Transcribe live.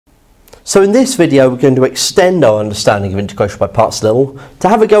So in this video we're going to extend our understanding of integration by parts a little to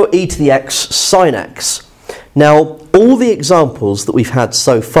have a go at e to the x sine x. Now all the examples that we've had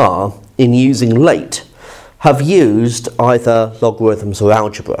so far in using late have used either logarithms or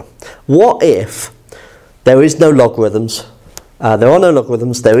algebra. What if there is no logarithms, there are no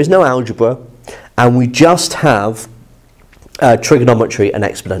logarithms, there is no algebra, and we just have trigonometry and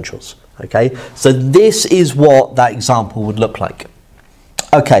exponentials? Okay, so this is what that example would look like.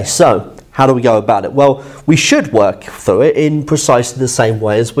 Okay, so how do we go about it? Well, we should work through it in precisely the same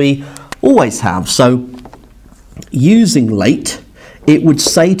way as we always have. So using late, it would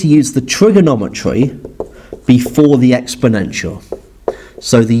say to use the trigonometry before the exponential.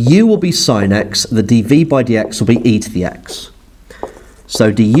 So the u will be sine x, the dv by dx will be e to the x.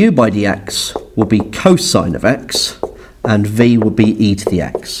 So du by dx will be cosine of x, and v will be e to the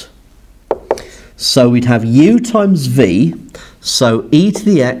x. So we'd have u times v, so e to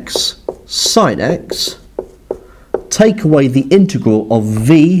the x sine x, take away the integral of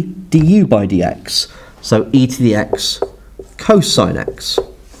v du by dx, so e to the x cosine x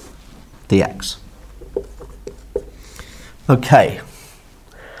dx. Okay,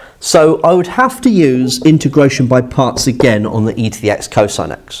 so I would have to use integration by parts again on the e to the x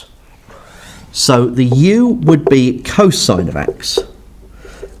cosine x. So the u would be cosine of x,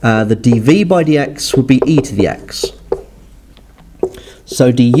 the dv by dx would be e to the x. So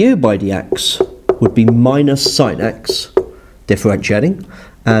du by dx would be minus sine x, differentiating,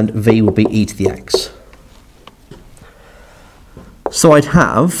 and v would be e to the x. So I'd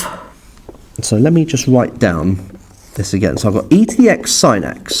have, so let me just write down this again. So I've got e to the x sine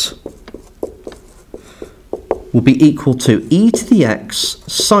x will be equal to e to the x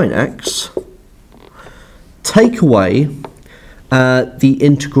sine x, take away the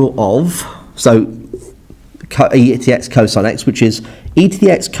integral of, so e to the x cosine x, which is e to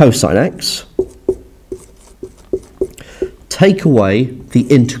the x cosine x, take away the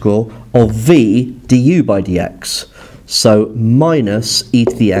integral of v du by dx, so minus e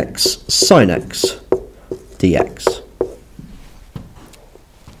to the x sine x dx.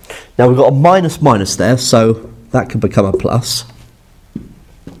 Now we've got a minus minus there, so that can become a plus.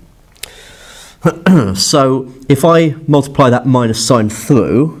 So if I multiply that minus sign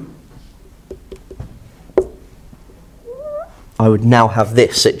through, I would now have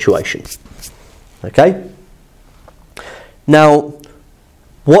this situation. Okay? Now,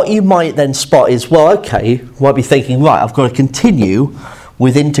 what you might then spot is, well, okay, you might be thinking, right, I've got to continue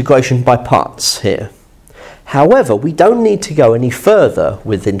with integration by parts here. However, we don't need to go any further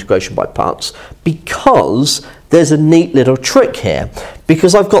with integration by parts because there's a neat little trick here.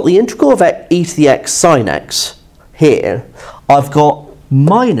 Because I've got the integral of e to the x sine x here, I've got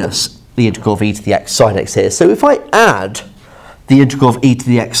minus the integral of e to the x sine x here. So if I add the integral of e to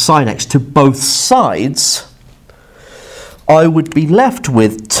the x sine x to both sides, I would be left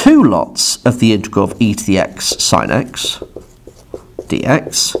with two lots of the integral of e to the x sine x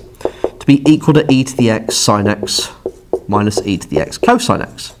dx to be equal to e to the x sine x minus e to the x cosine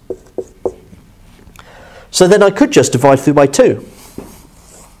x. So then I could just divide through by 2.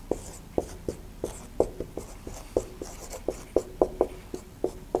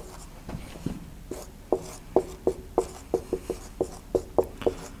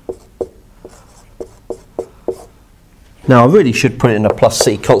 Now I really should put it in a plus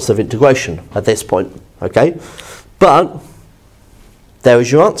c constant of integration at this point, okay? But there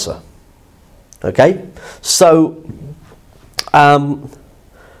is your answer, okay? So,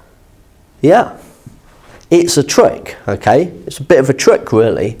 yeah, it's a trick, okay? It's a bit of a trick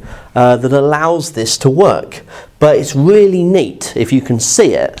really that allows this to work, but it's really neat if you can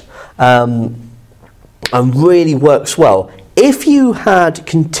see it and really works well. If you had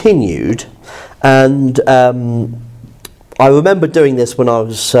continued and I remember doing this when I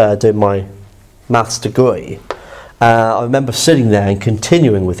was doing my maths degree. I remember sitting there and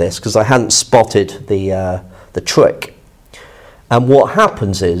continuing with this because I hadn't spotted the trick. And what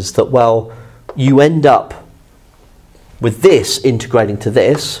happens is that, well, you end up with this integrating to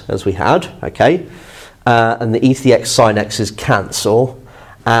this, as we had, okay? And the e to the x sine x's cancel,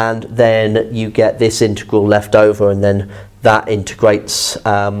 and then you get this integral left over, and then that integrates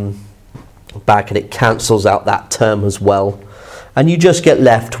back and it cancels out that term as well, and you just get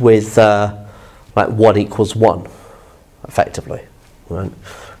left with like 1 equals 1 effectively, right?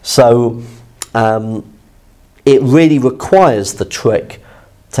 So it really requires the trick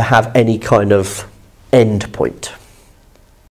to have any kind of end point.